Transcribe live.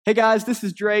Hey guys, this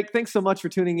is Drake. Thanks so much for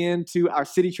tuning in to our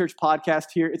City Church podcast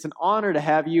here. It's an honor to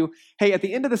have you. Hey, at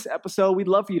the end of this episode, we'd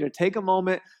love for you to take a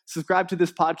moment, subscribe to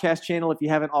this podcast channel if you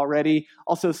haven't already.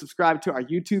 Also, subscribe to our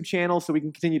YouTube channel so we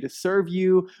can continue to serve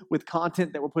you with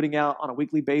content that we're putting out on a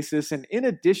weekly basis. And in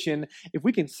addition, if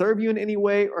we can serve you in any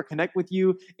way or connect with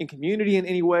you in community in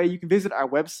any way, you can visit our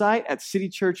website at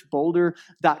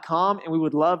citychurchboulder.com, and we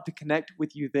would love to connect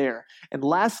with you there. And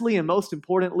lastly, and most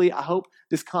importantly, I hope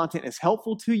this content is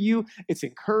helpful to you. It's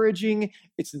encouraging,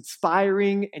 it's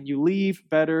inspiring, and you leave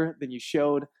better than you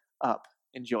showed up.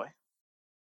 Enjoy.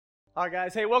 All right,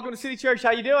 guys. Hey, welcome to City Church.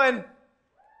 How you doing?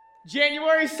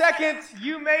 January 2nd,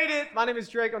 you made it. My name is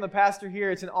Drake. I'm the pastor here.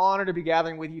 It's an honor to be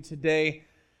gathering with you today.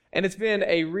 And it's been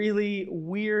a really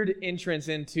weird entrance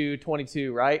into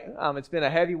 22, right? It's been a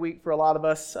heavy week for a lot of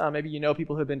us. Maybe you know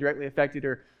people who have been directly affected,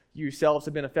 or you yourselves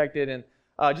have been affected. And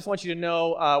I just want you to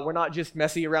know we're not just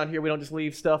messy around here. We don't just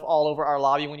leave stuff all over our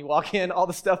lobby when you walk in. All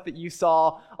the stuff that you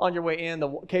saw on your way in, the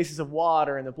cases of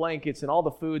water and the blankets and all the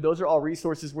food, those are all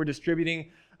resources we're distributing.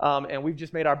 And we've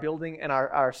just made our building and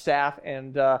our staff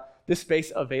and this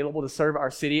space available to serve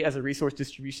our city as a resource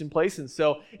distribution place. And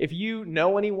so if you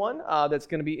know anyone that's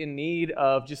going to be in need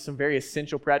of just some very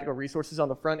essential practical resources on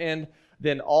the front end,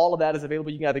 then all of that is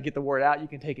available. You can either get the word out, you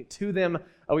can take it to them.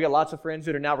 We got lots of friends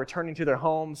that are now returning to their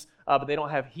homes, but they don't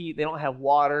have heat, they don't have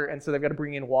water, and so they've got to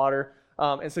bring in water.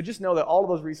 And so just know that all of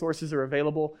those resources are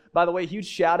available. By the way, huge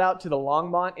shout out to the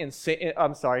Longmont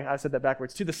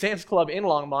to the Sam's Club in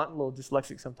Longmont, a little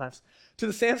dyslexic sometimes, to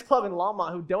the Sam's Club in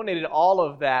Longmont who donated all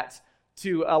of that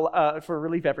for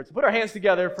relief efforts. Put our hands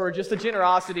together for just the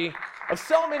generosity of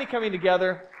so many coming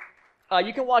together.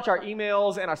 You can watch our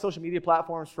emails and our social media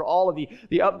platforms for all of the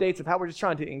updates of how we're just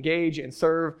trying to engage and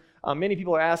serve. Many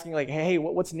people are asking, like, hey,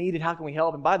 what's needed? How can we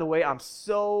help? And by the way, I'm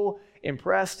so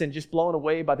impressed and just blown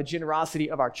away by the generosity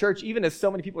of our church, even as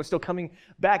so many people are still coming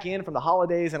back in from the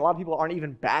holidays, and a lot of people aren't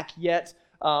even back yet.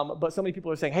 But so many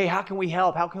people are saying, hey, how can we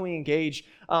help? How can we engage?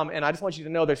 And I just want you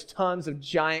to know there's tons of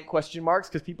giant question marks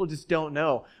because people just don't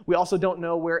know. We also don't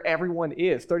know where everyone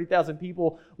is. 30,000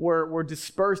 people were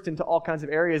dispersed into all kinds of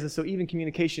areas, and so even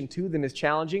communication to them is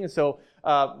challenging. And so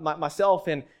myself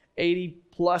and 80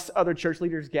 plus other church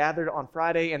leaders gathered on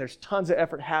Friday, and there's tons of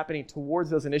effort happening towards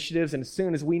those initiatives. And as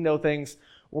soon as we know things,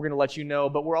 we're going to let you know.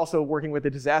 But we're also working with a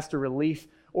disaster relief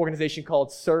organization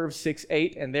called Serve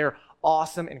 6-8, and they're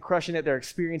awesome and crushing it. They're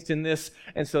experienced in this,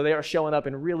 and so they are showing up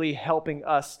and really helping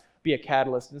us be a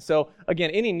catalyst. And so, again,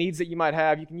 any needs that you might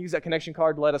have, you can use that connection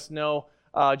card to let us know,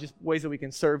 just ways that we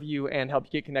can serve you and help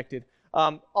you get connected.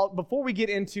 Before we get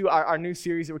into our new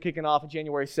series that we're kicking off on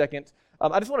January 2nd,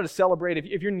 I just wanted to celebrate,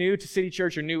 if you're new to City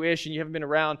Church or new-ish and you haven't been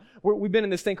around, we've been in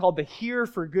this thing called the Here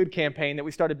for Good campaign that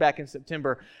we started back in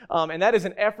September. And that is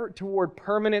an effort toward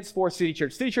permanence for City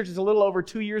Church. City Church is a little over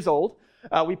 2 years old.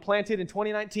 We planted in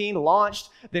 2019, launched,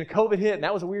 then COVID hit, and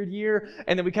that was a weird year.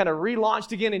 And then we kind of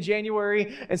relaunched again in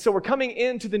January. And so we're coming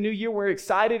into the new year. We're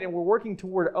excited, and we're working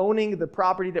toward owning the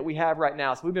property that we have right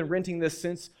now. So we've been renting this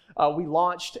since we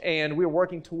launched, and we're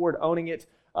working toward owning it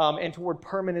and toward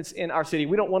permanence in our city.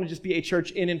 We don't want to just be a church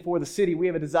in and for the city. We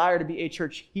have a desire to be a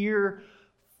church here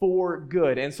for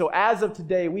good. And so as of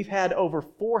today, we've had over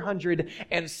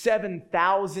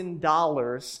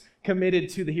 $407,000 committed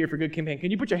to the Here for Good campaign.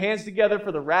 Can you put your hands together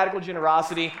for the radical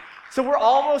generosity? So we're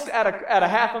almost at a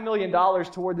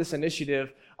 $500,000 toward this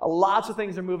initiative. Lots of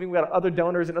things are moving. We got other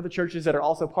donors and other churches that are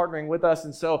also partnering with us.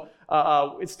 And so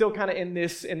it's still kind of in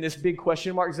this big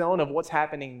question mark zone of what's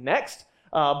happening next.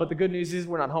 But the good news is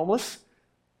we're not homeless.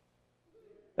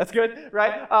 That's good,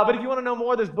 right? But if you want to know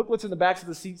more, there's booklets in the backs of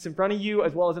the seats in front of you,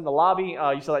 as well as in the lobby.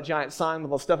 You saw that giant sign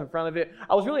with all the stuff in front of it.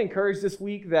 I was really encouraged this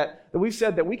week that we've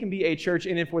said that we can be a church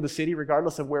in and for the city,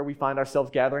 regardless of where we find ourselves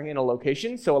gathering in a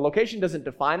location. So a location doesn't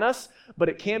define us, but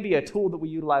it can be a tool that we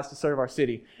utilize to serve our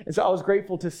city. And so I was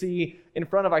grateful to see in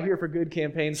front of our Here for Good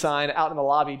campaign sign out in the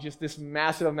lobby just this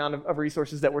massive amount of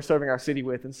resources that we're serving our city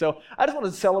with. And so I just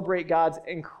wanted to celebrate God's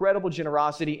incredible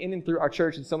generosity in and through our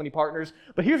church and so many partners.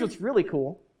 But here's what's really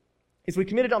cool. Is we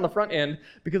committed on the front end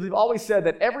because we've always said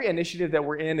that every initiative that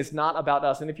we're in is not about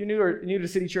us. And if you're new to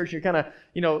City Church, you're kind of,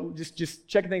 just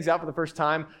checking things out for the first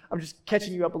time, I'm just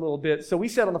catching you up a little bit. So we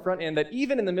said on the front end that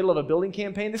even in the middle of a building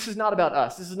campaign, this is not about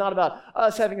us. This is not about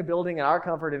us having a building and our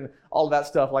comfort and all of that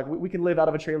stuff. Like we can live out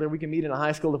of a trailer. We can meet in a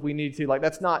high school if we need to. Like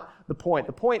that's not the point.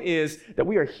 The point is that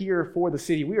we are here for the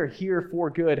city. We are here for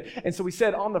good. And so we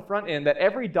said on the front end that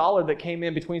every dollar that came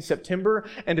in between September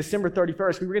and December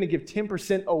 31st, we were going to give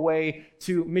 10% away away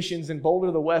to missions in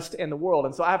Boulder, the West, and the world.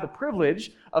 And so I have the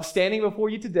privilege of standing before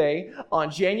you today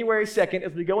on January 2nd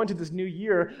as we go into this new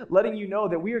year, letting you know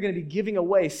that we are going to be giving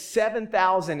away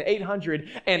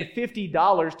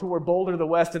 $7,850 toward Boulder, the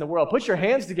West, and the world. Put your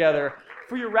hands together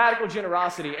for your radical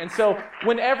generosity. And so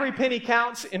when every penny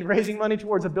counts in raising money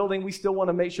towards a building, we still want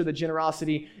to make sure that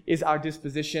generosity is our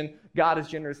disposition. God is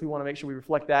generous. We want to make sure we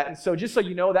reflect that. And so just so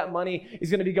you know, that money is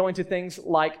going to be going to things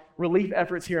like relief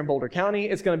efforts here in Boulder County.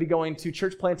 It's going to be going to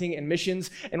church planting and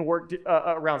missions and work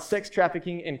around sex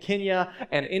trafficking in Kenya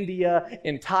and India,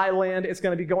 in Thailand. It's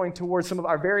going to be going towards some of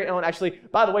our very own. Actually,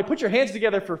 by the way, put your hands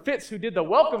together for Fitz, who did the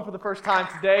welcome for the first time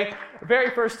today. The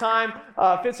very first time.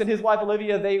 Fitz and his wife,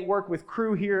 Olivia, they work with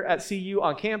Crew here at CU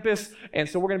on campus. And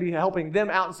so we're going to be helping them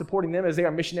out and supporting them as they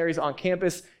are missionaries on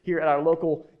campus here at our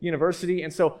local university.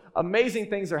 And so amazing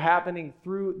things are happening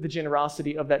through the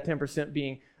generosity of that 10%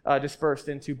 being dispersed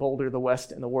into Boulder, the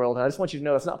West, and the world. And I just want you to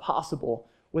know it's not possible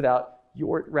without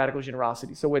your radical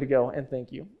generosity. So way to go, and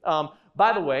thank you.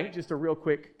 By the way, just a real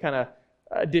quick kind of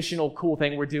additional cool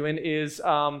thing we're doing is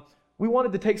we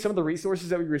wanted to take some of the resources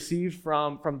that we received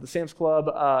from the Sam's Club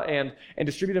and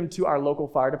distribute them to our local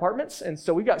fire departments. And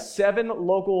so we've got 7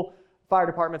 local fire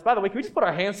departments. By the way, can we just put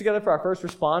our hands together for our first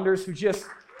responders who just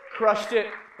crushed it,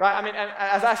 right? I mean,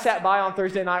 as I sat by on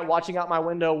Thursday night watching out my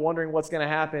window, wondering what's going to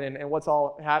happen and what's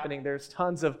all happening, there's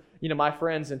tons of, my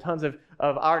friends and tons of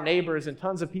our neighbors and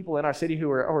tons of people in our city who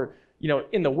are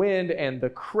in the wind and the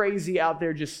crazy out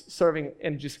there just serving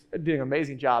and just doing an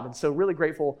amazing job. And so really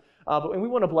grateful. And we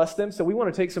want to bless them. So we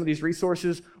want to take some of these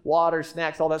resources, water,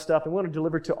 snacks, all that stuff, and we want to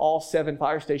deliver to all 7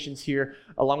 fire stations here,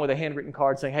 along with a handwritten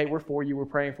card saying, hey, we're for you, we're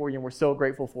praying for you, and we're so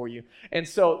grateful for you. And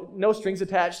so no strings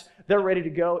attached. They're ready to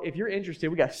go. If you're interested,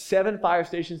 we got 7 fire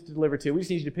stations to deliver to. We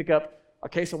just need you to pick up a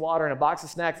case of water and a box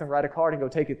of snacks and write a card and go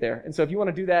take it there. And so if you want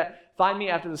to do that, find me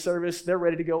after the service. They're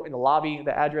ready to go in the lobby.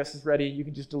 The address is ready. You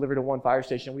can just deliver to one fire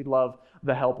station. We'd love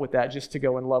the help with that, just to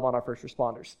go and love on our first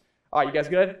responders. All right, you guys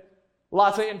good?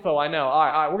 Lots of info, I know. All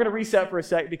right, we're going to reset for a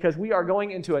sec because we are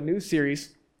going into a new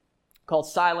series called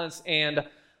Silence and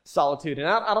Solitude. And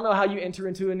I don't know how you enter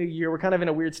into a new year. We're kind of in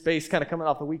a weird space, kind of coming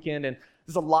off the weekend, and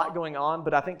there's a lot going on,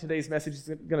 but I think today's message is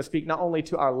going to speak not only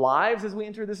to our lives as we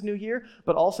enter this new year,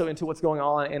 but also into what's going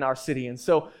on in our city. And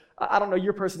so I don't know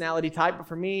your personality type, but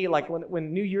for me, like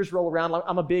when New Year's roll around,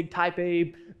 I'm a big type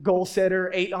A goal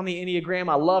setter, 8 on the Enneagram.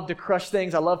 I love to crush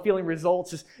things. I love feeling results.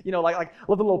 Just, like I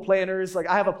love the little planners. Like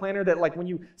I have a planner that like when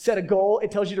you set a goal, it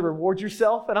tells you to reward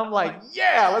yourself. And I'm like,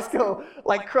 yeah, let's go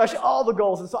like crush all the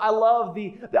goals. And so I love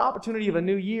the opportunity of a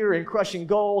new year and crushing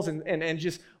goals and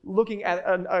just looking at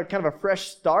a kind of a fresh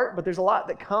start. But there's a lot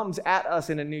that comes at us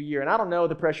in a new year. And I don't know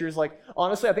the pressures. Like,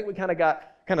 honestly, I think we kind of got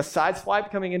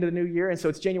sideswiped coming into the new year. And so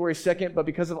it's January 2nd, but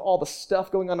because of all the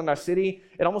stuff going on in our city,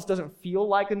 it almost doesn't feel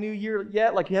like a new year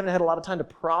yet. Like you haven't had a lot of time to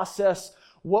process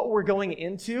what we're going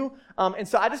into. And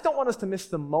so I just don't want us to miss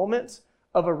the moment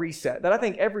of a reset. That I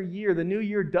think every year, the new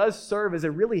year does serve as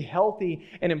a really healthy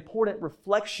and important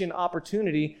reflection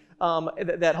opportunity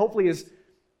that hopefully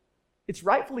it's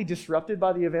rightfully disrupted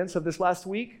by the events of this last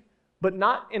week, but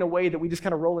not in a way that we just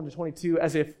kind of roll into 22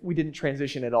 as if we didn't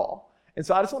transition at all. And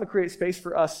so I just want to create space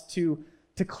for us to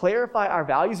clarify our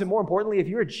values. And more importantly, if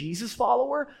you're a Jesus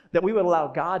follower, that we would allow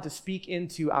God to speak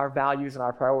into our values and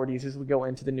our priorities as we go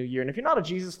into the new year. And if you're not a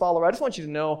Jesus follower, I just want you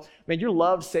to know, man, you're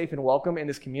loved, safe, and welcome in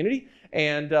this community.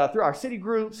 And through our city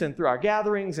groups and through our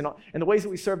gatherings and the ways that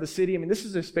we serve the city, I mean, this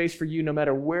is a space for you no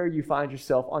matter where you find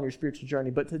yourself on your spiritual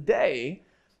journey. But today,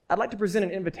 I'd like to present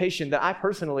an invitation that I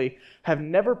personally have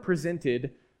never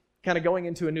presented kind of going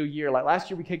into a new year. Like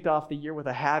last year, we kicked off the year with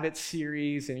a habits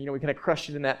series, and we kind of crushed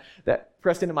it in that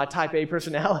pressed into my type A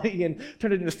personality and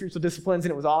turned it into spiritual disciplines,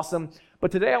 and it was awesome.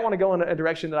 But today I want to go in a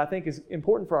direction that I think is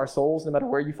important for our souls, no matter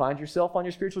where you find yourself on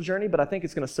your spiritual journey, but I think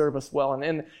it's going to serve us well.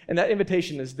 And that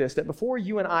invitation is this, that before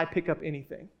you and I pick up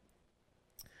anything,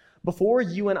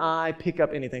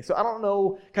 so I don't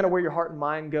know kind of where your heart and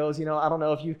mind goes. I don't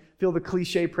know if you feel the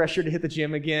cliche pressure to hit the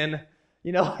gym again.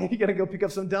 You got to go pick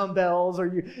up some dumbbells,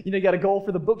 or you got a goal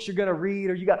for the books you're going to read,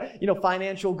 or you got,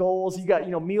 financial goals, you got,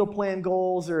 meal plan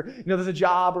goals, or, there's a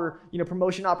job or,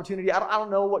 promotion opportunity. I don't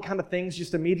know what kind of things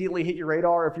just immediately hit your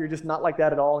radar, if you're just not like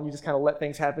that at all and you just kind of let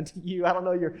things happen to you. I don't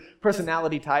know your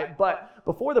personality type, but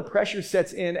before the pressure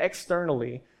sets in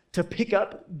externally to pick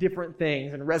up different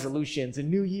things and resolutions and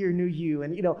new year, new you,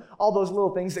 and, all those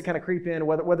little things that kind of creep in,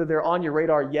 whether they're on your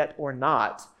radar yet or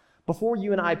not, before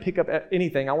you and I pick up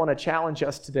anything, I want to challenge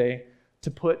us today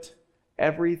to put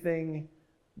everything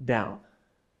down.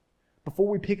 Before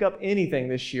we pick up anything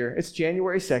this year, it's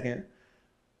January 2nd,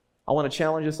 I want to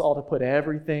challenge us all to put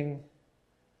everything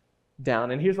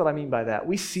down. And here's what I mean by that.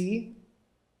 We see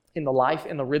in the life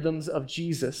and the rhythms of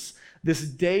Jesus this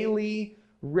daily,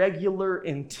 regular,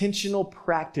 intentional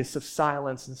practice of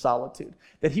silence and solitude.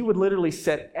 That he would literally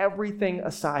set everything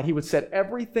aside. He would set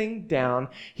everything down.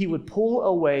 He would pull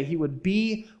away. He would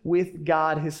be with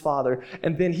God, his Father.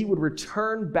 And then he would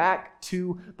return back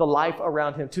to the life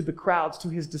around him, to the crowds, to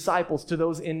his disciples, to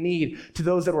those in need, to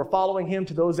those that were following him,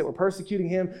 to those that were persecuting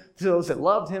him, to those that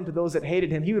loved him, to those that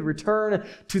hated him. He would return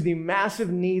to the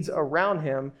massive needs around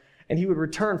him. And he would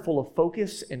return full of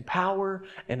focus and power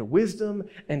and wisdom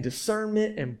and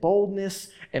discernment and boldness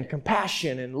and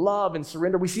compassion and love and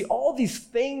surrender. We see all these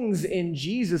things in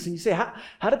Jesus. And you say,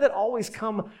 how did that always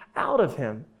come out of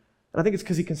him? And I think it's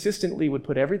because he consistently would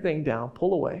put everything down,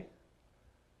 pull away.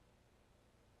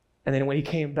 And then when he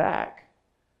came back,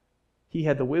 he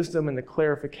had the wisdom and the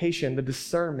clarification, the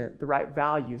discernment, the right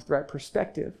values, the right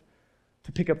perspective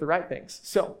to pick up the right things.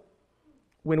 So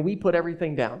when we put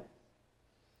everything down,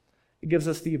 it gives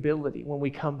us the ability, when we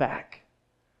come back,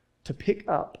 to pick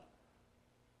up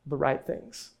the right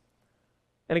things.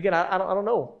 And again, I don't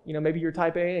know. Maybe you're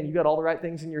type A and you got all the right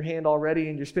things in your hand already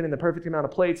and you're spinning the perfect amount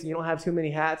of plates and you don't have too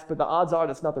many hats, but the odds are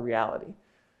that's not the reality.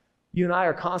 You and I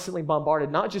are constantly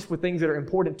bombarded, not just with things that are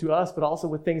important to us, but also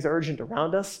with things urgent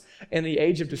around us. In the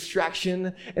age of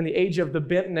distraction, in the age of the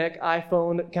bent neck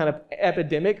iPhone kind of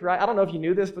epidemic, right? I don't know if you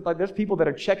knew this, but there's people that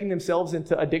are checking themselves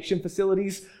into addiction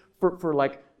facilities for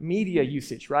like media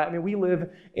usage, right? I mean, we live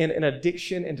in an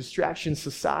addiction and distraction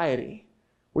society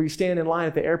where you stand in line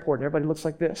at the airport and everybody looks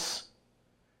like this.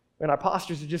 And our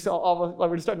postures are just almost like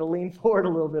we're just starting to lean forward a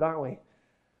little bit, aren't we?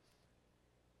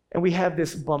 And we have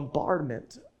this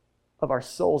bombardment of our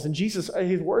souls. And Jesus,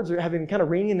 his words have been kind of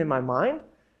ringing in my mind.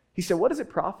 He said, what does it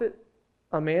profit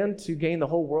a man to gain the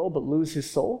whole world but lose his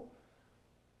soul?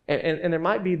 And there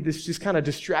might be this just kind of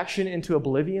distraction into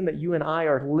oblivion that you and I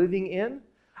are living in.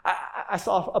 I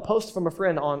saw a post from a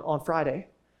friend on Friday,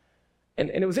 and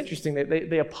it was interesting.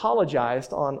 They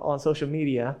apologized on social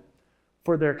media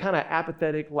for their kind of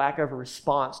apathetic lack of a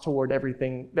response toward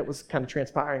everything that was kind of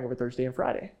transpiring over Thursday and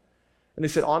Friday. And they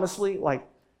said, honestly, like,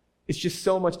 it's just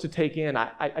so much to take in.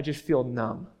 I just feel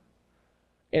numb.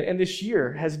 And this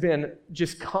year has been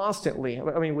just constantly,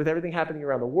 I mean, with everything happening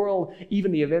around the world,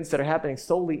 even the events that are happening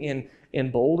solely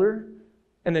in Boulder,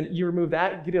 and then you remove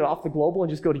that, get it off the global, and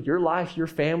just go to your life, your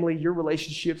family, your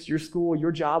relationships, your school,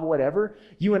 your job, whatever.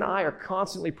 You and I are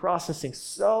constantly processing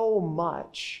so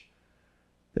much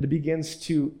that it begins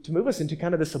to move us into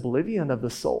kind of this oblivion of the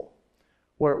soul,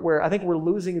 where I think we're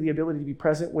losing the ability to be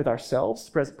present with ourselves,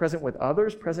 present with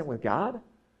others, present with God.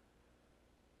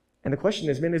 And the question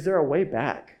is, man, is there a way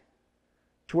back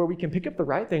to where we can pick up the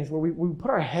right things, where we put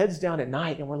our heads down at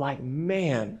night and we're like,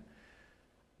 man,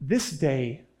 this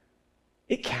day,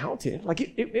 it counted. Like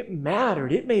it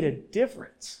mattered. It made a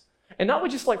difference. And not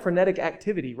with just like frenetic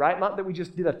activity, right? Not that we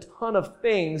just did a ton of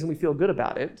things and we feel good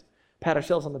about it, pat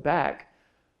ourselves on the back,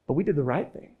 but we did the right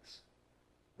things.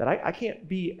 That I can't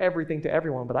be everything to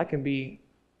everyone, but I can be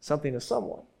something to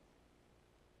someone.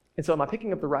 And so am I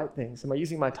picking up the right things? Am I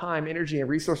using my time, energy, and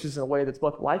resources in a way that's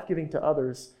both life-giving to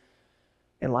others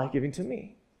and life-giving to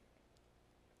me?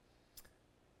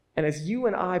 And as you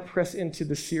and I press into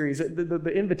the series,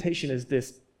 the invitation is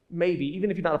this: maybe, even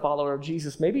if you're not a follower of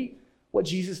Jesus, maybe what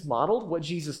Jesus modeled, what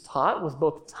Jesus taught was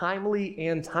both timely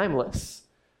and timeless.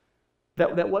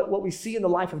 That what we see in the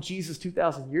life of Jesus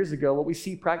 2,000 years ago, what we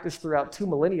see practiced throughout 2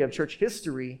 millennia of church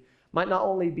history, might not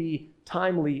only be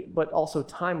timely, but also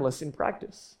timeless in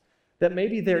practice. That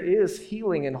maybe there is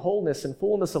healing and wholeness and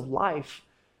fullness of life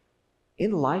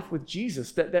in life with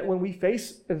Jesus, that when we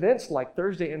face events like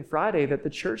Thursday and Friday, that the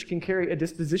church can carry a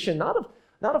disposition, not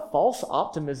of false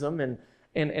optimism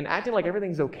and acting like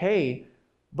everything's okay,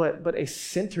 but a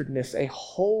centeredness, a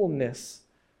wholeness,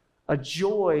 a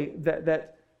joy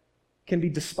that can be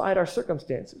despite our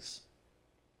circumstances.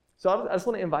 So I just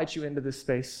want to invite you into this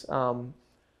space and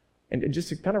just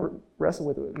to kind of wrestle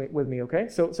with me, okay?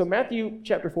 So Matthew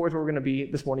chapter 4 is where we're going to be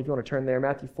this morning, if you want to turn there.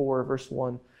 Matthew 4, verse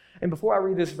 1. And before I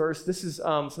read this verse, this is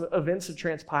some events are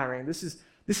transpiring. This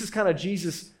is kind of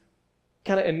Jesus'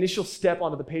 kind of initial step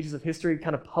onto the pages of history,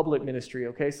 kind of public ministry,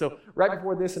 okay? So right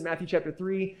before this, in Matthew chapter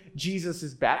 3, Jesus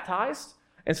is baptized.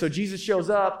 And so Jesus shows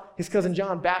up, his cousin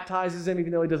John baptizes him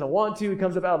even though he doesn't want to. He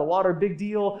comes up out of the water, big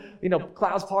deal.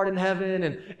 Clouds part in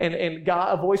heaven, and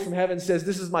God, a voice from heaven says,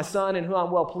 "This is my son in whom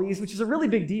I'm well pleased," which is a really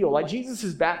big deal. Like, Jesus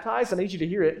is baptized. I need you to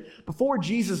hear it. Before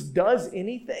Jesus does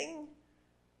anything,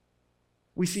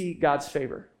 we see God's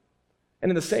favor. And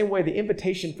in the same way, the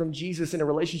invitation from Jesus in a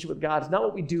relationship with God is not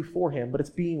what we do for him, but it's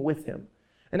being with him.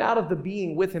 And out of the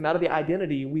being with him, out of the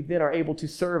identity, we then are able to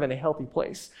serve in a healthy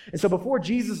place. And so before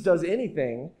Jesus does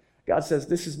anything, God says,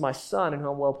 this is my son in whom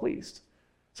I'm well pleased.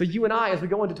 So you and I, as we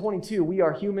go into 22, we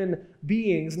are human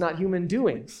beings, not human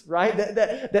doings, right?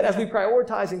 That as we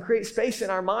prioritize and create space in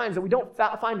our minds, that we don't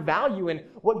find value in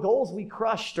what goals we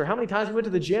crushed, or how many times we went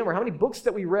to the gym, or how many books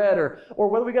that we read, or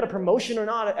whether we got a promotion or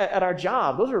not at our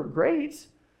job. Those are great,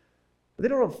 but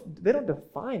they don't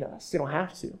define us. They don't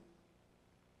have to.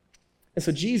 And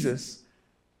so Jesus,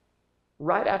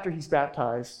 right after he's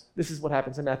baptized, this is what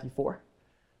happens in Matthew 4.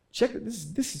 Check this.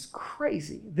 This is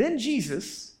crazy. Then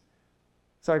Jesus,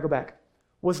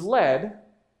 was led,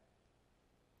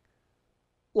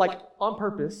 like on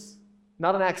purpose,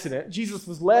 not an accident. Jesus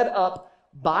was led up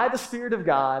by the Spirit of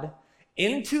God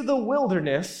into the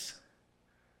wilderness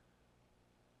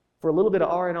for a little bit of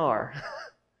R&R.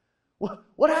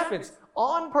 What happens?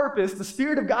 On purpose, the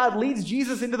Spirit of God leads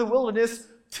Jesus into the wilderness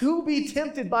to be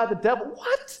tempted by the devil.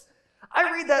 What?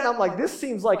 I read that and I'm like, this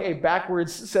seems like a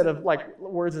backwards set of like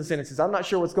words and sentences. I'm not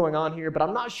sure what's going on here, but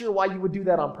I'm not sure why you would do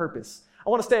that on purpose. I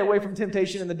want to stay away from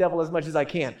temptation and the devil as much as I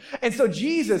can. And so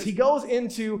Jesus, he goes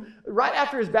into, right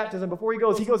after his baptism, before he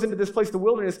goes into this place, the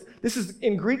wilderness. This is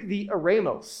in Greek, the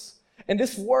eremos. And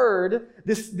this word,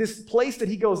 this place that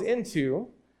he goes into,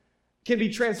 can be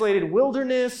translated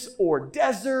wilderness or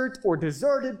desert or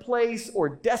deserted place or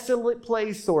desolate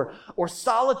place or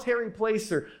solitary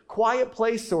place or quiet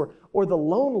place or the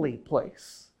lonely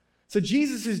place. So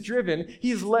Jesus is driven,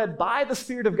 he is led by the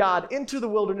Spirit of God into the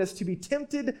wilderness to be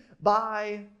tempted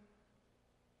by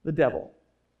the devil.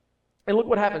 And look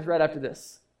what happens right after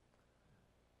this.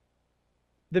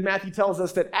 Then Matthew tells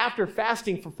us that after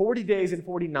fasting for 40 days and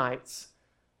 40 nights,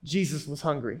 Jesus was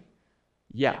hungry.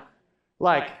 Yeah,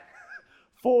 like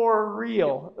for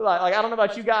real. Like, I don't know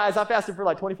about you guys, I fasted for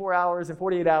like 24 hours and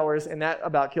 48 hours, and that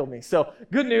about killed me. So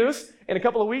good news, in a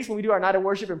couple of weeks when we do our night of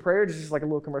worship and prayer, this is like a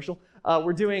little commercial,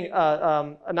 we're doing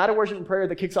a night of worship and prayer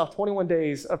that kicks off 21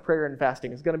 days of prayer and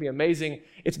fasting. It's going to be amazing.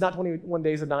 It's not 21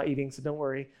 days of not eating, so don't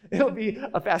worry. It'll be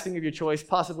a fasting of your choice,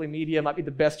 possibly media, might be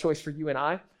the best choice for you and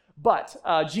I. But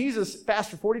Jesus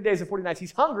fasts for 40 days and 40 nights.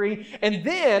 He's hungry. And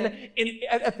then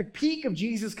at the peak of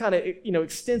Jesus' kind of,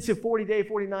 extensive 40-day,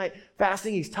 40-night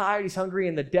fasting, he's tired, he's hungry,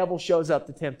 and the devil shows up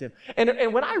to tempt him.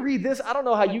 And when I read this, I don't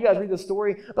know how you guys read the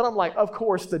story, but I'm like, of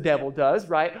course the devil does,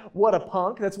 right? What a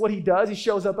punk. That's what he does. He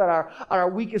shows up at our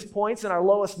weakest points and our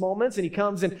lowest moments, and he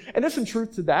comes in. And there's some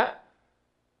truth to that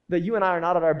you and I are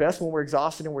not at our best when we're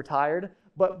exhausted and we're tired.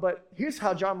 But here's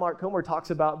how John Mark Comer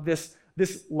talks about this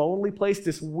lonely place,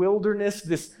 this wilderness,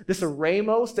 this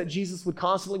eremos that Jesus would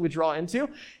constantly withdraw into.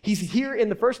 He's here in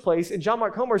the first place, and John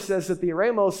Mark Comer says that the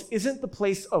eremos isn't the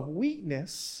place of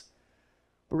weakness,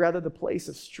 but rather the place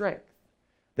of strength.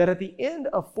 That at the end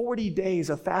of 40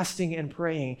 days of fasting and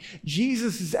praying,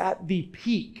 Jesus is at the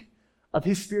peak of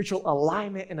his spiritual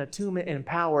alignment and attunement and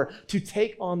power to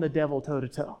take on the devil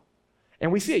toe-to-toe.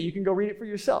 And we see it. You can go read it for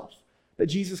yourself. That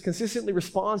Jesus consistently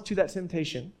responds to that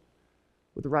temptation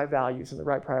with the right values and the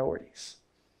right priorities.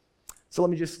 So let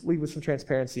me just leave with some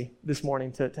transparency this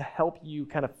morning to help you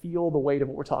kind of feel the weight of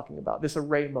what we're talking about. This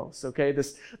eremos, okay?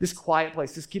 This quiet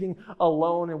place, this getting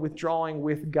alone and withdrawing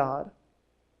with God.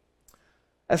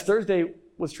 As Thursday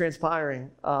was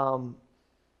transpiring,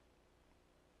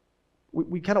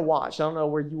 we kind of watched. I don't know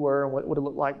where you were and what it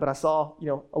looked like, but I saw,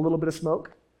 a little bit of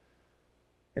smoke.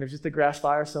 And it was just a grass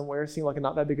fire somewhere. It seemed like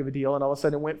not that big of a deal. And all of a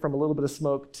sudden it went from a little bit of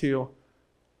smoke to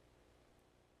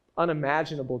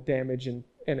unimaginable damage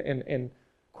and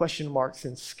question marks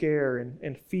and scare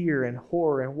and fear and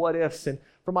horror and what ifs. And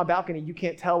from my balcony, you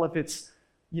can't tell if it's,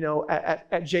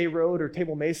 at J Road or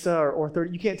Table Mesa or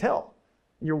 30. You can't tell.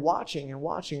 And you're watching and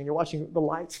watching, and you're watching the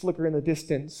lights flicker in the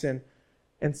distance, and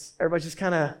everybody's just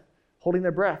kind of holding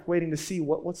their breath, waiting to see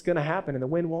what's going to happen. And the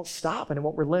wind won't stop, and it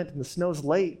won't relent, and the snow's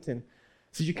late. And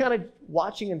so you're kind of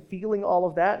watching and feeling all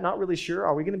of that, not really sure,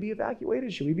 are we going to be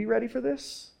evacuated? Should we be ready for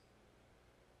this?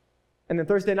 And then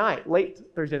late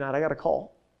Thursday night, I got a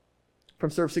call from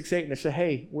Serve 6-8, and they said,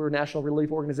 hey, we're a national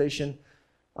relief organization.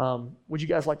 Would you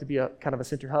guys like to be a kind of a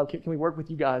center hub? Can we work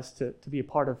with you guys to be a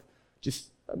part of just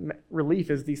relief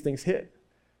as these things hit?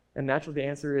 And naturally the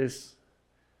answer is,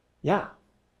 yeah.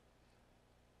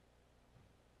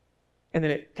 And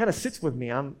then it kind of sits with me.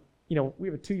 We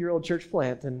have a 2-year-old church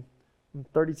plant, and I'm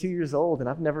 32 years old, and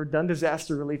I've never done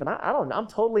disaster relief, and I don't know. I'm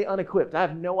totally unequipped. I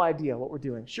have no idea what we're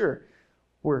doing. Sure.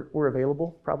 We're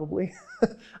available, probably,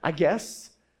 I guess.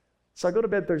 So I go to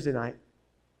bed Thursday night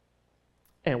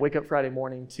and wake up Friday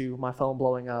morning to my phone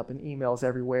blowing up and emails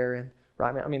everywhere. And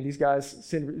right, these guys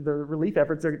send the relief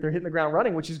efforts. They're hitting the ground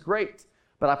running, which is great.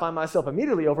 but I find myself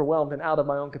immediately overwhelmed and out of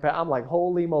my own capacity. I'm like,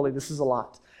 holy moly, this is a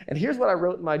lot. And here's what I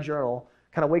wrote in my journal.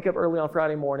 Kind of wake up early on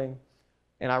Friday morning,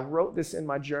 and I wrote this in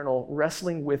my journal,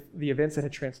 wrestling with the events that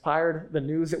had transpired, the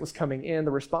news that was coming in,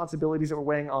 the responsibilities that were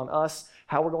weighing on us,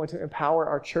 how we're going to empower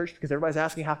our church, because everybody's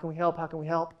asking, how can we help? How can we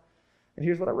help? And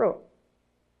here's what I wrote.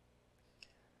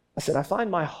 I said, I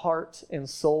find my heart and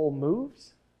soul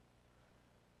moved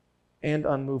and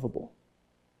unmovable.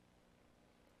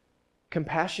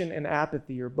 Compassion and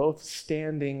apathy are both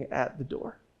standing at the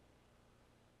door.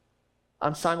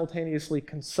 I'm simultaneously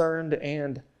concerned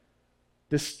and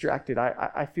distracted.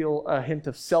 I feel a hint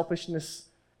of selfishness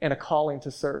and a calling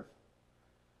to serve.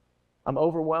 I'm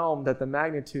overwhelmed at the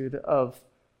magnitude of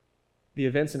the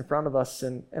events in front of us,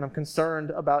 and I'm concerned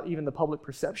about even the public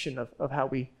perception of how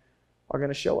we are going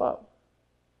to show up.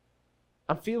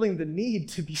 I'm feeling the need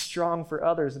to be strong for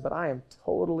others, but I am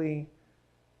totally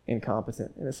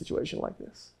incompetent in a situation like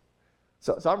this.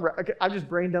 So I'm just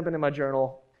brain dumping in my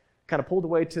journal, kind of pulled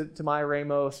away to my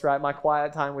Ramos, right, my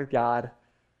quiet time with God,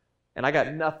 and I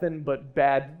got nothing but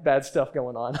bad stuff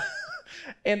going on.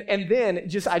 and then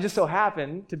I just so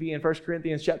happened to be in 1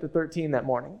 Corinthians chapter 13 that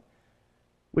morning,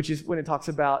 which is when it talks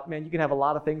about, man, you can have a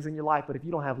lot of things in your life, but if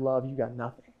you don't have love, you got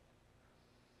nothing.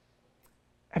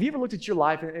 Have you ever looked at your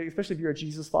life, and especially if you're a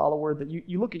Jesus follower, that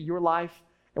you look at your life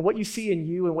and what you see in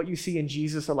you and what you see in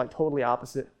Jesus are like totally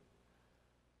opposite?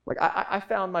 Like I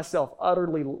found myself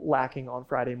utterly lacking on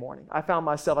Friday morning. I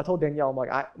told Danielle, I'm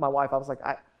like, my wife, I was like,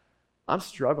 I'm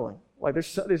struggling. Like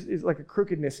there's like a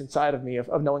crookedness inside of me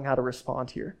of knowing how to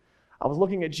respond here. I was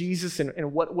looking at Jesus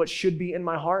and what should be in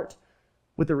my heart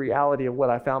with the reality of what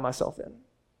I found myself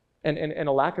in and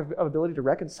a lack of ability to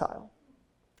reconcile.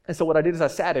 And so what I did is I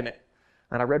sat in it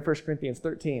and I read 1 Corinthians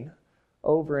 13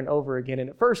 over and over again. And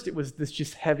at first it was this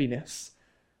just heaviness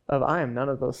of I am none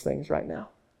of those things right now.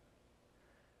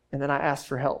 And then I asked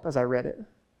for help as I read it.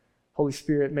 Holy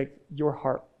Spirit, make your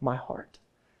heart my heart.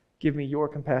 Give me your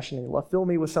compassion and love. Fill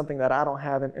me with something that I don't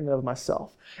have in and of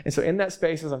myself. And so in that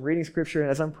space, as I'm reading scripture and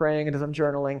as I'm praying and as I'm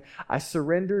journaling, I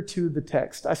surrender to the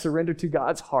text. I surrender to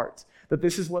God's heart, that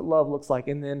this is what love looks like.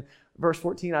 And then verse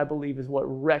 14, I believe, is what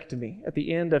wrecked me. At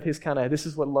the end of his this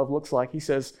is what love looks like. He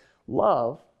says,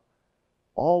 love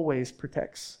always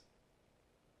protects.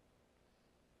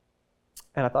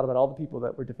 And I thought about all the people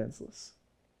that were defenseless.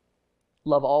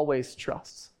 Love always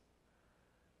trusts.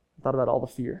 I thought about all the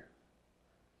fear.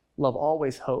 Love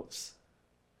always hopes.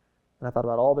 And I thought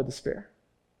about all the despair.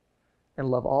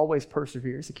 And love always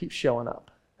perseveres. It keeps showing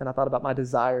up. And I thought about my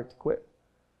desire to quit.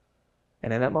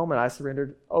 And in that moment, I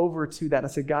surrendered over to that. And I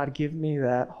said, God, give me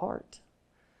that heart.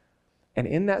 And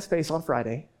in that space on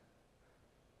Friday,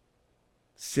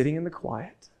 sitting in the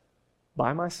quiet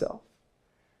by myself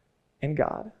and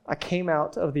God, I came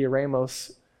out of the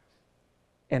Eremos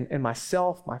and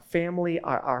myself, my family,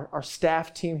 our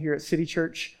staff team here at City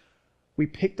Church, we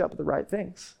picked up the right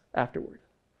things afterward.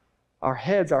 Our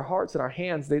heads, our hearts, and our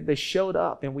hands, they showed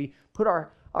up, and we put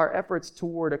our efforts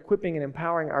toward equipping and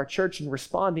empowering our church and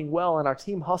responding well, and our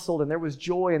team hustled, and there was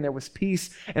joy, and there was peace,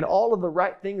 and all of the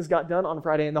right things got done on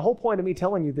Friday. And the whole point of me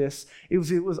telling you this, it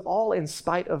was all in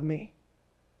spite of me.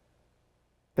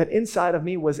 That inside of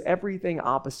me was everything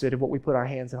opposite of what we put our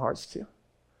hands and hearts to.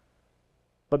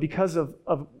 But because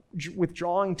of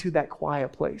withdrawing to that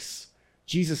quiet place,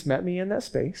 Jesus met me in that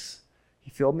space. He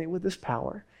filled me with this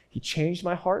power. He changed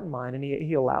my heart and mind, and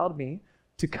he allowed me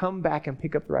to come back and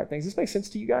pick up the right things. Does this make sense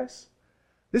to you guys?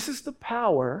 This is the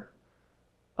power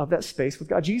of that space with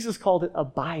God. Jesus called it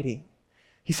abiding.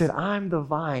 He said, I'm the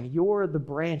vine, you're the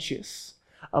branches.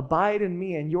 Abide in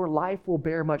me, and your life will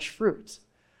bear much fruit.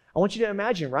 I want you to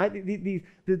imagine, right?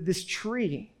 This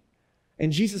tree.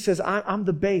 And Jesus says, I'm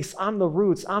the base, I'm the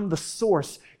roots, I'm the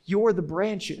source. You're the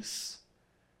branches.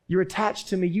 You're attached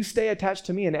to me. You stay attached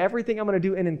to me, and everything I'm going to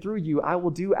do in and through you, I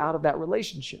will do out of that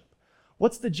relationship.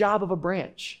 What's the job of a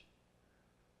branch?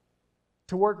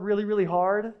 To work really, really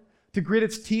hard? To grit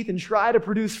its teeth and try to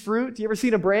produce fruit? Do you ever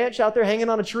seen a branch out there hanging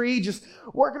on a tree just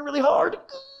working really hard?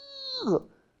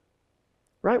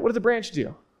 Right? What does a branch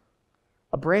do?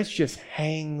 A branch just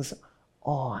hangs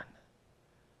on.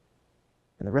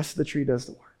 And the rest of the tree does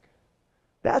the work.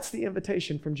 That's the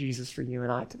invitation from Jesus for you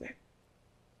and I today.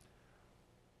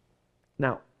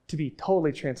 Now, to be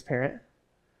totally transparent,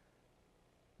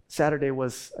 Saturday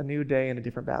was a new day and a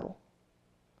different battle.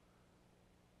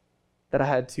 That I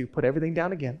had to put everything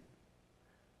down again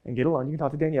and get alone. You can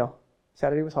talk to Danielle.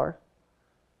 Saturday was hard.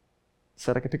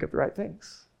 So that I could pick up the right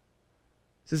things.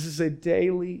 So this is a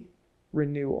daily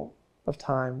renewal of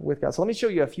time with God. So let me show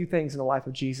you a few things in the life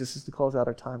of Jesus as to close out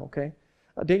our time, okay?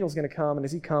 Daniel's going to come, and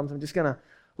as he comes, I'm just going to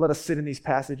let us sit in these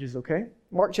passages, okay?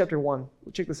 Mark chapter 1,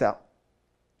 check this out.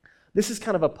 This is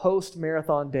kind of a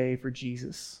post-marathon day for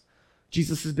Jesus.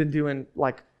 Jesus has been doing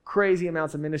like crazy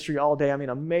amounts of ministry all day. I mean,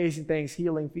 amazing things,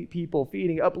 healing people,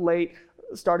 feeding, up late,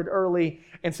 started early.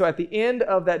 And so at the end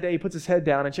of that day, he puts his head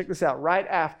down, and check this out, right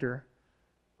after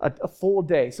a full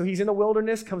day. So he's in the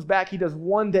wilderness, comes back, he does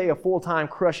one day of full-time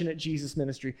crushing at Jesus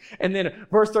ministry. And then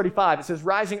verse 35, it says,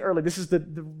 rising early. This is the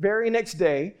very next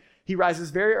day. He rises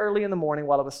very early in the morning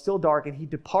while it was still dark, and he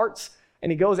departs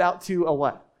and he goes out to a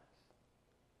what?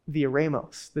 The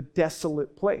Eremos, the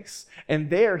desolate place. And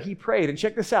there he prayed. And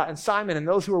check this out. And Simon and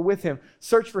those who were with him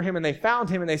searched for him, and they found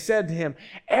him, and they said to him,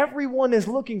 everyone is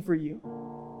looking for you.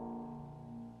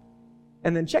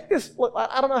 And then check this. Look,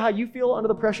 I don't know how you feel under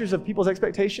the pressures of people's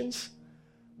expectations,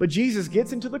 but Jesus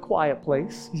gets into the quiet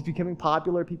place. He's becoming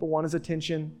popular. People want his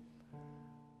attention.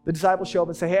 The disciples show up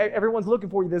and say, hey, everyone's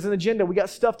looking for you. There's an agenda. We got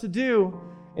stuff to do.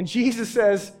 And Jesus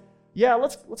says, yeah,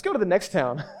 let's go to the next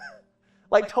town.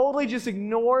 Like totally just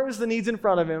ignores the needs in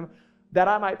front of him, that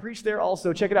I might preach there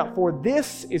also. Check it out. For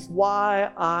this is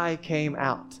why I came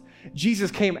out.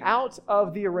 Jesus came out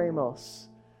of the Eremos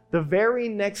the very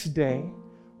next day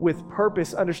with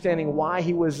purpose, understanding why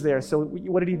he was there. So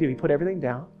what did he do? He put everything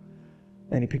down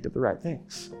and he picked up the right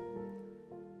things.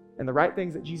 And the right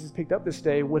things that Jesus picked up this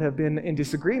day would have been in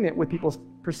disagreement with people's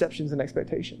perceptions and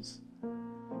expectations.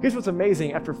 Here's what's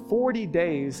amazing. After 40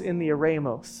 days in the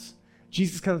Eremos,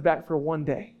 Jesus comes back for one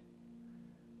day.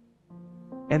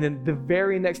 And then the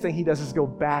very next thing he does is go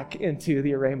back into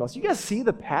the Eremos. You guys see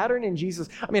the pattern in Jesus?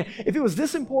 I mean, if it was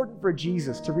this important for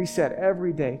Jesus to reset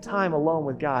every day, time alone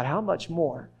with God, how much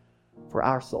more for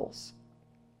our souls?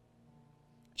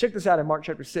 Check this out in Mark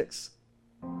chapter 6.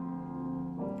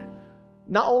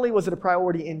 Not only was it a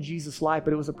priority in Jesus' life,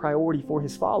 but it was a priority for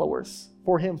his followers,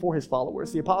 for his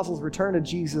followers. The apostles returned to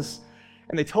Jesus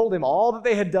and they told him all that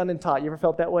they had done and taught. You ever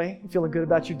felt that way? You feeling good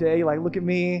about your day? You're like, look at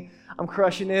me. I'm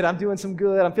crushing it. I'm doing some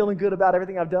good. I'm feeling good about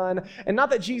everything I've done. And not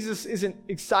that Jesus isn't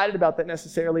excited about that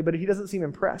necessarily, but he doesn't seem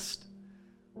impressed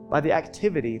by the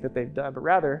activity that they've done. But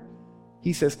rather,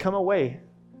 he says, come away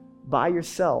by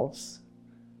yourselves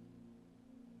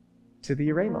to the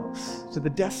Eremos, to the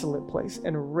desolate place,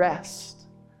 and rest.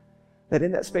 That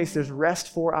in that space, there's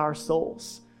rest for our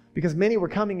souls. Because many were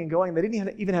coming and going. They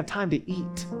didn't even have time to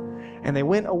eat. And they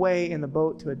went away in the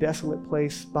boat to a desolate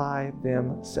place by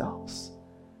themselves.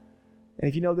 And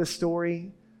if you know this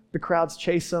story, the crowds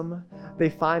chase them. They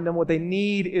find them. What they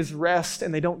need is rest,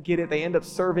 and they don't get it. They end up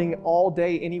serving all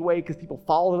day anyway because people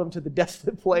follow them to the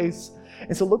desolate place.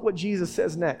 And so look what Jesus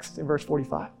says next in verse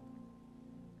 45.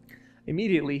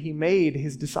 Immediately, he made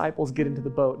his disciples get into the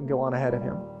boat and go on ahead of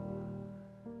him.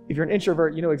 If you're an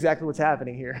introvert, you know exactly what's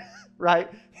happening here, right?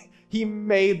 He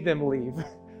made them leave.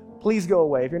 Please go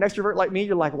away. If you're an extrovert like me,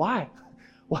 you're like, why?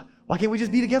 Why can't we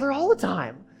just be together all the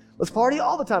time? Let's party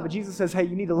all the time. But Jesus says, hey,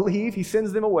 you need to leave. He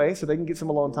sends them away so they can get some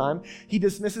alone time. He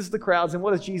dismisses the crowds. And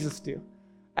what does Jesus do?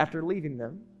 After leaving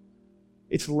them,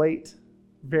 it's late,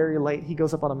 very late. He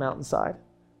goes up on a mountainside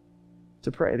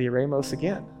to pray, the Eremos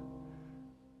again.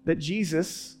 That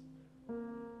Jesus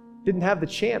didn't have the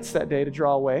chance that day to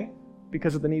draw away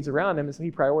because of the needs around him, and so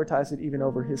he prioritized it even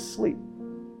over his sleep.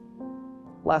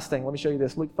 Last thing, let me show you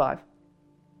this, Luke 5.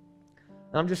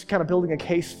 And I'm just kind of building a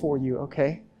case for you,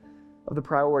 okay, of the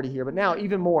priority here. But now,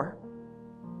 even more,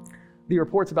 the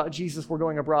reports about Jesus were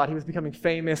going abroad. He was becoming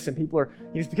famous, and he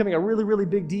was becoming a really, really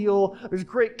big deal. There's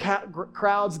great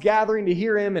crowds gathering to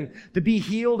hear him and to be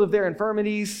healed of their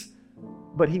infirmities.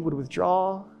 But he would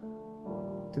withdraw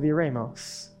to the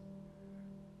Eremos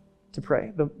to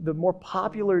pray. The more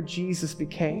popular Jesus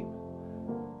became,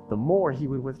 the more he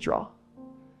would withdraw.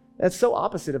 That's so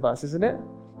opposite of us, isn't it?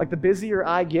 Like the busier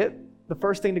I get, the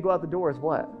first thing to go out the door is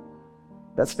what?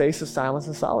 That space of silence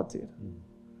and solitude.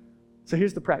 So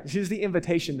here's the practice. Here's the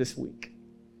invitation this week.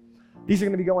 These are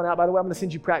going to be going out. By the way, I'm going to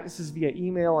send you practices via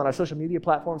email on our social media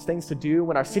platforms, things to do.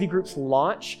 When our city groups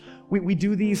launch, we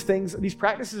do these things. These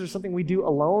practices are something we do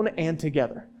alone and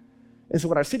together. And so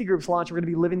when our city groups launch, we're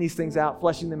going to be living these things out,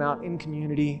 fleshing them out in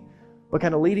community. But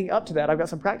kind of leading up to that, I've got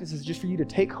some practices just for you to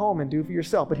take home and do for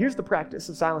yourself. But here's the practice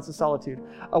of silence and solitude,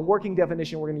 a working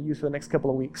definition we're going to use for the next couple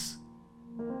of weeks.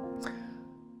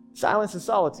 Silence and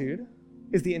solitude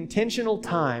is the intentional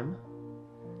time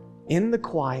in the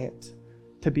quiet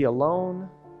to be alone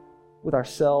with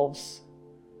ourselves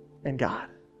and God.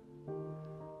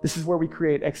 This is where we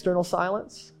create external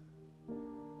silence,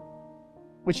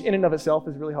 which in and of itself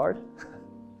is really hard.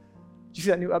 Did you see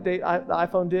that new update the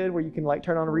iPhone did where you can like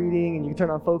turn on reading and you can turn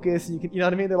on focus and you know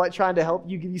what I mean? They're like trying to help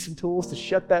you, give you some tools to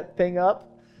shut that thing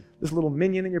up. This little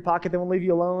minion in your pocket that won't leave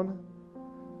you alone.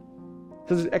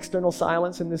 So there's external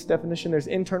silence in this definition. There's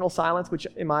internal silence, which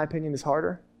in my opinion is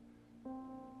harder.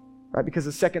 Right? Because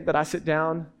the second that I sit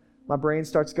down, my brain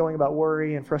starts going about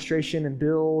worry and frustration and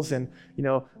bills and,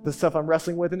 the stuff I'm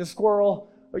wrestling with, and the squirrel.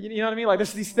 You know what I mean? Like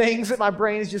there's these things that my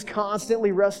brain is just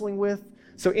constantly wrestling with.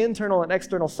 So internal and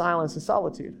external silence and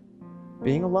solitude.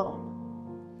 Being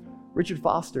alone. Richard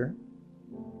Foster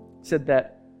said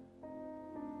that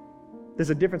there's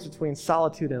a difference between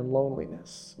solitude and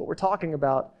loneliness. What we're talking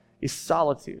about is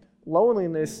solitude.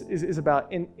 Loneliness is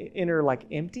about inner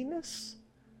emptiness.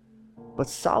 But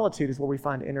solitude is where we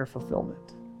find inner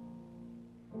fulfillment,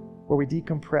 where we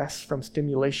decompress from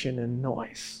stimulation and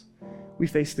noise. We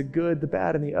face the good, the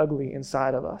bad, and the ugly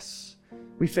inside of us.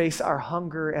 We face our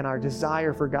hunger and our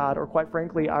desire for God, or quite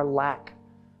frankly, our lack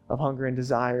of hunger and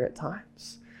desire at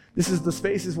times. This is the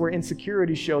spaces where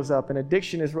insecurity shows up and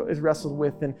addiction is wrestled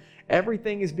with, and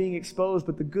everything is being exposed.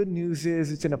 But the good news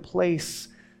is it's in a place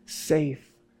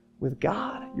safe with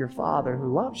God, your Father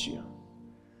who loves you.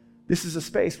 This is a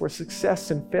space where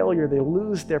success and failure, they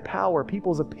lose their power.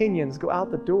 People's opinions go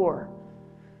out the door.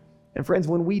 And friends,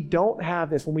 when we don't have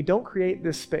this, when we don't create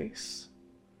this space,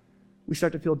 we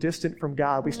start to feel distant from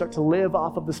God. We start to live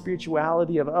off of the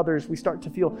spirituality of others. We start to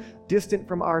feel distant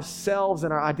from ourselves,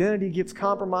 and our identity gets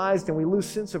compromised, and we lose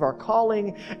sense of our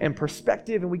calling and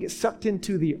perspective, and we get sucked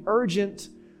into the urgent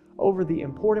over the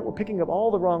important. We're picking up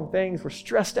all the wrong things. We're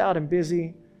stressed out and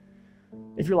busy.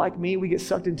 If you're like me, we get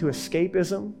sucked into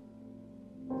escapism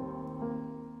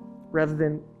rather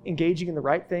than engaging in the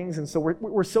right things. And so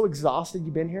we're so exhausted.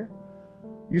 You've been here.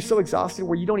 You're so exhausted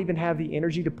where you don't even have the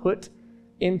energy to put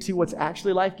into what's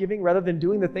actually life-giving. Rather than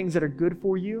doing the things that are good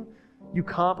for you, you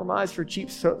compromise for cheap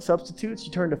substitutes.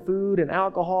 You turn to food and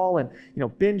alcohol and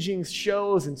binging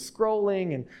shows and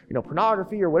scrolling and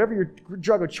pornography or whatever your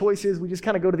drug of choice is. We just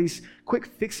kind of go to these quick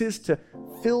fixes to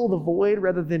fill the void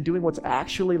rather than doing what's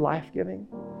actually life-giving.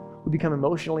 We become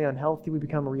emotionally unhealthy. We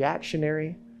become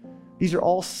reactionary. These are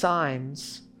all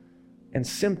signs and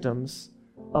symptoms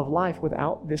of life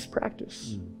without this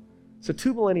practice. So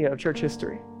 2 millennia of church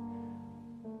history.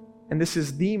 And this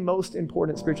is the most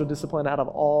important spiritual discipline out of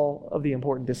all of the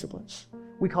important disciplines.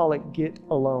 We call it Get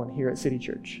Alone here at City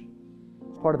Church.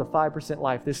 It's part of the 5%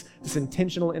 life, this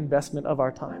intentional investment of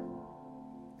our time.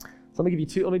 So let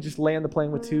me just land the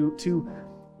plane with two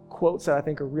quotes that I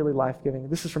think are really life-giving.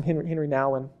 This is from Henry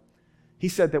Nouwen. He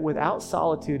said that without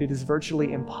solitude, it is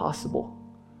virtually impossible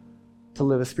to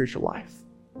live a spiritual life.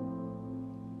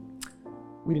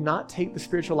 We do not take the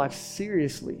spiritual life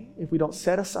seriously if we don't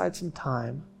set aside some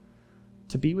time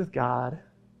to be with God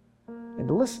and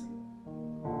to listen.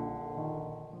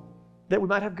 That we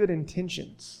might have good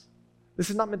intentions.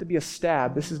 This is not meant to be a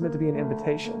stab. This is meant to be an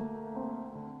invitation.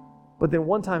 But then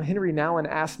one time, Henry Nouwen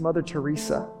asked Mother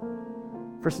Teresa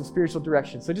for some spiritual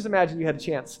direction. So just imagine you had a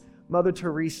chance. Mother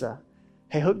Teresa,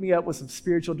 hey, hook me up with some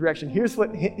spiritual direction. Here's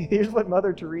what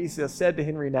Mother Teresa said to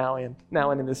Henry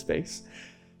Nouwen in this space.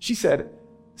 She said,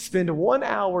 spend 1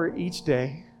 hour each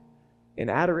day in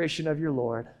adoration of your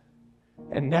Lord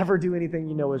and never do anything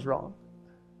you know is wrong.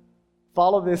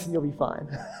 Follow this and you'll be fine.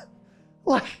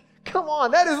 Come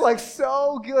on, that is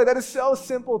so good. That is so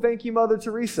simple. Thank you, Mother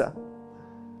Teresa.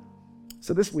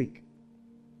 So this week,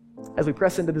 as we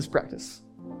press into this practice,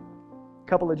 a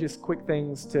couple of just quick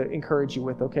things to encourage you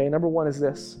with, okay? Number 1 is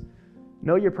this.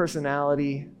 Know your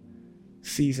personality,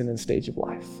 season, and stage of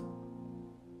life.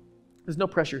 There's no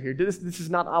pressure here. This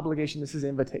is not obligation. This is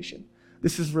invitation.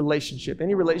 This is relationship.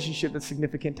 Any relationship that's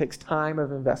significant takes time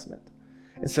of investment.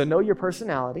 And so know your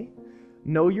personality,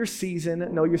 know your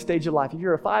season, know your stage of life. If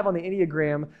you're a 5 on the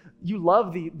Enneagram, you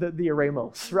love the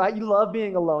eremos, right? You love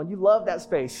being alone. You love that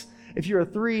space. If you're a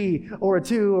 3 or a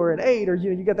 2 or an 8 or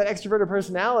you got that extroverted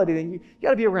personality, then you got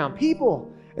to be around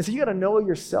people. And so you got to know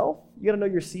yourself. You got to know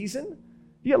your season.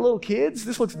 You got little kids,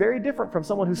 this looks very different from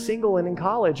someone who's single and in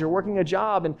college or working a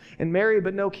job and married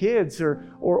but no kids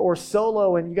or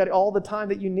solo and you got all the time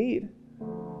that you need.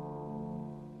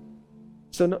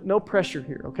 So no pressure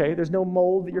here, okay? There's no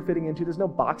mold that you're fitting into. There's no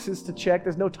boxes to check.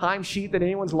 There's no timesheet that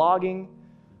anyone's logging.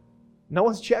 No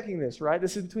one's checking this, right?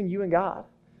 This is between you and God.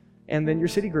 And then your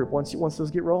city group once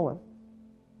those get rolling.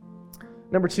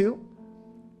 Number 2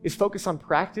 is focus on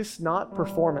practice, not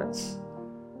performance.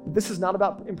 This is not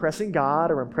about impressing God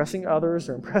or impressing others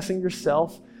or impressing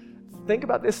yourself. Think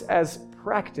about this as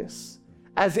practice,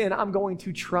 as in I'm going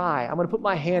to try. I'm going to put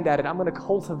my hand at it. I'm going to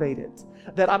cultivate it.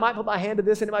 That I might put my hand to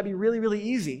this and it might be really, really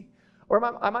easy. Or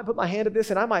I might put my hand at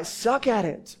this and I might suck at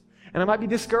it. And I might be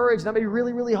discouraged and it might be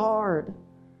really, really hard.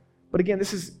 But again,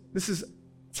 this is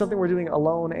something we're doing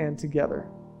alone and together.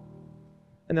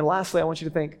 And then lastly, I want you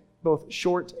to think both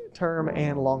short term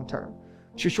and long term.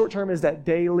 So short term is that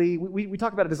daily, we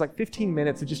talk about it as like 15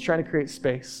 minutes of just trying to create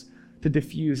space to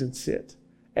diffuse and sit.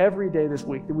 Every day this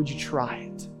week, would you try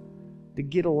it? To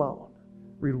get alone,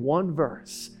 read one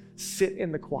verse, sit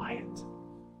in the quiet,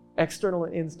 external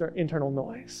and internal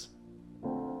noise.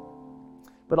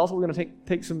 But also we're going to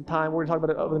take some time, we're going to talk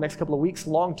about it over the next couple of weeks,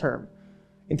 long term.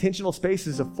 Intentional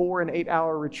spaces of 4 and 8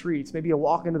 hour retreats, maybe a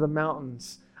walk into the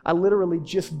mountains. I literally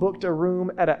just booked a room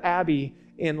at an abbey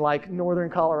in like northern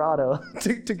Colorado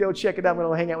to go check it out. I'm going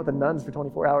to hang out with the nuns for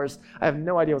 24 hours. I have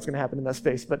no idea what's going to happen in that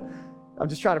space, but I'm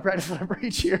just trying to practice what I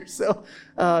preach here. So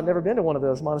never been to one of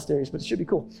those monasteries, but it should be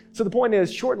cool. So the point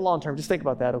is, short and long term, just think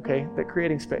about that, okay? That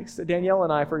creating space. That Danielle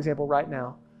and I, for example, right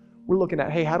now, we're looking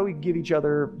at, hey, how do we give each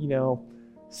other,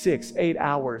 6, 8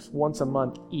 hours once a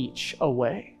month each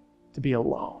away to be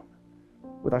alone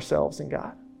with ourselves and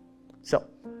God? So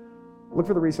look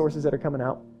for the resources that are coming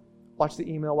out. Watch the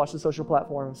email, watch the social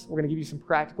platforms. We're going to give you some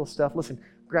practical stuff. Listen,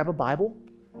 grab a Bible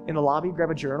in the lobby, grab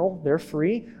a journal. They're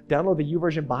free. Download the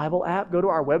YouVersion Bible app. Go to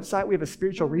our website. We have a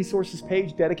spiritual resources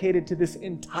page dedicated to this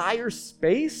entire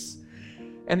space.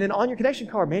 And then on your connection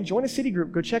card, man, join a city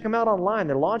group. Go check them out online.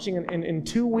 They're launching in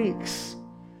 2 weeks.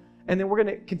 And then we're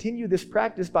going to continue this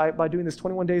practice by doing this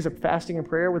 21 days of fasting and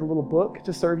prayer with a little book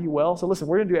to serve you well. So listen,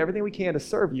 we're going to do everything we can to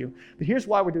serve you. But here's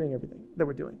why we're doing everything that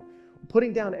we're doing. We're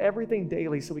putting down everything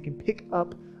daily so we can pick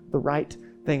up the right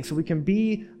thing, so we can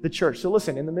be the church. So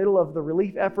listen, in the middle of the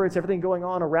relief efforts, everything going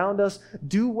on around us,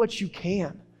 do what you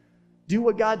can. Do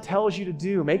what God tells you to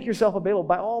do. Make yourself available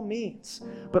by all means.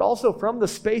 But also from the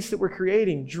space that we're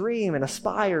creating, dream and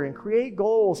aspire and create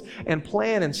goals and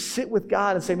plan and sit with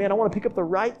God and say, man, I want to pick up the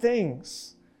right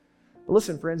things. But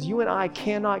listen, friends, you and I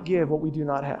cannot give what we do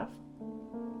not have.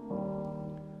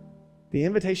 The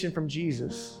invitation from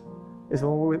Jesus is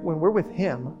when we're with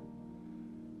Him,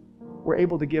 we're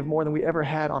able to give more than we ever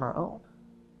had on our own.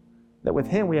 That with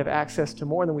Him, we have access to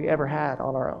more than we ever had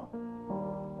on our own.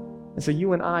 And so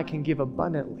you and I can give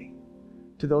abundantly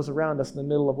to those around us in the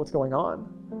middle of what's going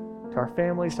on, to our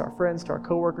families, to our friends, to our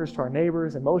coworkers, to our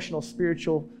neighbors, emotional,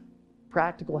 spiritual,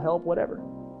 practical help, whatever.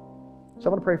 So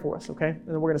I'm going to pray for us, okay? And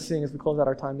then we're going to sing as we close out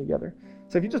our time together.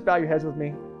 So if you just bow your heads with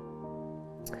me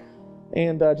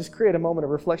and just create a moment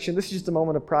of reflection. This is just a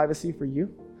moment of privacy for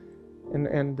you.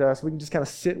 And so we can just kind of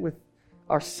sit with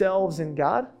ourselves and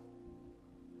God.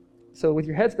 So with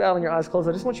your heads bowed and your eyes closed,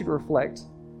 I just want you to reflect.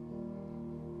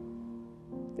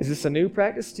 Is this a new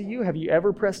practice to you? Have you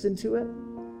ever pressed into it?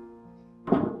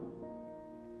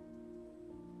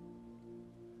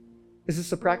 Is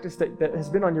this a practice that has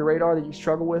been on your radar that you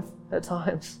struggle with at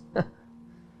times?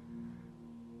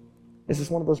 Is this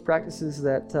one of those practices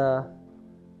that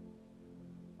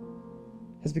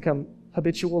has become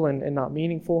habitual and not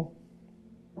meaningful?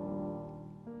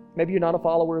 Maybe you're not a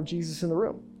follower of Jesus in the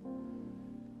room.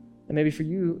 And maybe for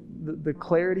you, the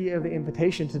clarity of the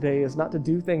invitation today is not to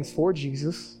do things for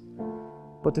Jesus,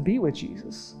 but to be with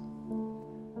Jesus.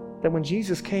 That when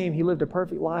Jesus came, He lived a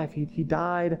perfect life. He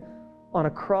died on a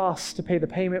cross to pay the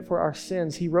payment for our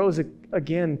sins. He rose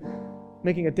again,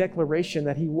 making a declaration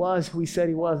that He was who He said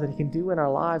He was, that He can do in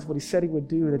our lives what He said He would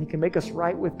do, that He can make us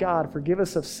right with God, forgive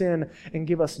us of sin, and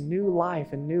give us new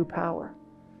life and new power.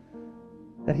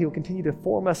 That He will continue to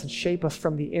form us and shape us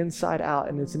from the inside out.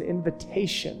 And it's an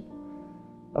invitation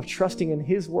of trusting in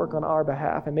His work on our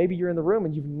behalf. And maybe you're in the room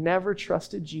and you've never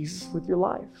trusted Jesus with your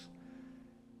life.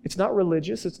 It's not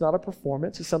religious. It's not a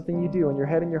performance. It's something you do in your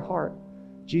head and your heart.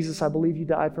 Jesus, I believe You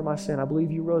died for my sin. I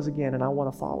believe You rose again, and I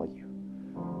want to follow You.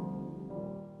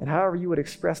 And however you would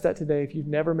express that today, if you've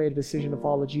never made a decision to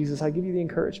follow Jesus, I give you the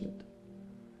encouragement.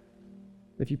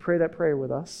 If you pray that prayer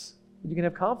with us, you can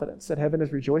have confidence that heaven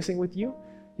is rejoicing with you.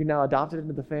 You're now adopted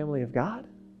into the family of God.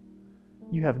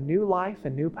 You have new life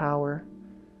and new power,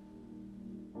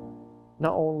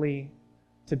 not only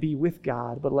to be with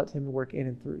God, but let Him work in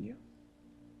and through you.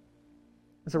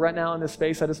 And so right now in this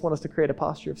space, I just want us to create a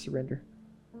posture of surrender.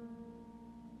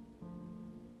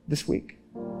 This week,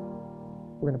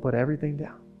 we're going to put everything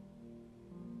down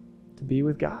to be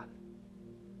with God,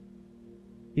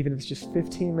 even if it's just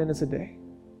 15 minutes a day,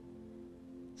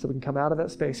 so we can come out of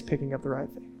that space picking up the right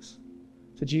things.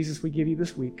 So Jesus, we give You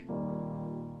this week.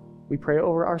 We pray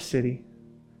over our city.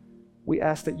 We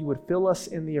ask that You would fill us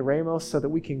in the Eremos so that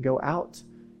we can go out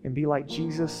and be like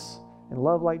Jesus and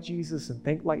love like Jesus and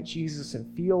think like Jesus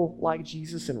and feel like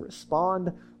Jesus and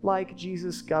respond like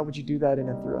Jesus. God, would You do that in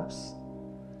and through us?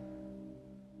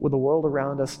 Would the world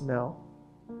around us know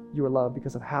You are loved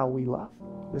because of how we love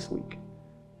this week?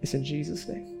 It's in Jesus'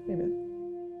 name. Amen.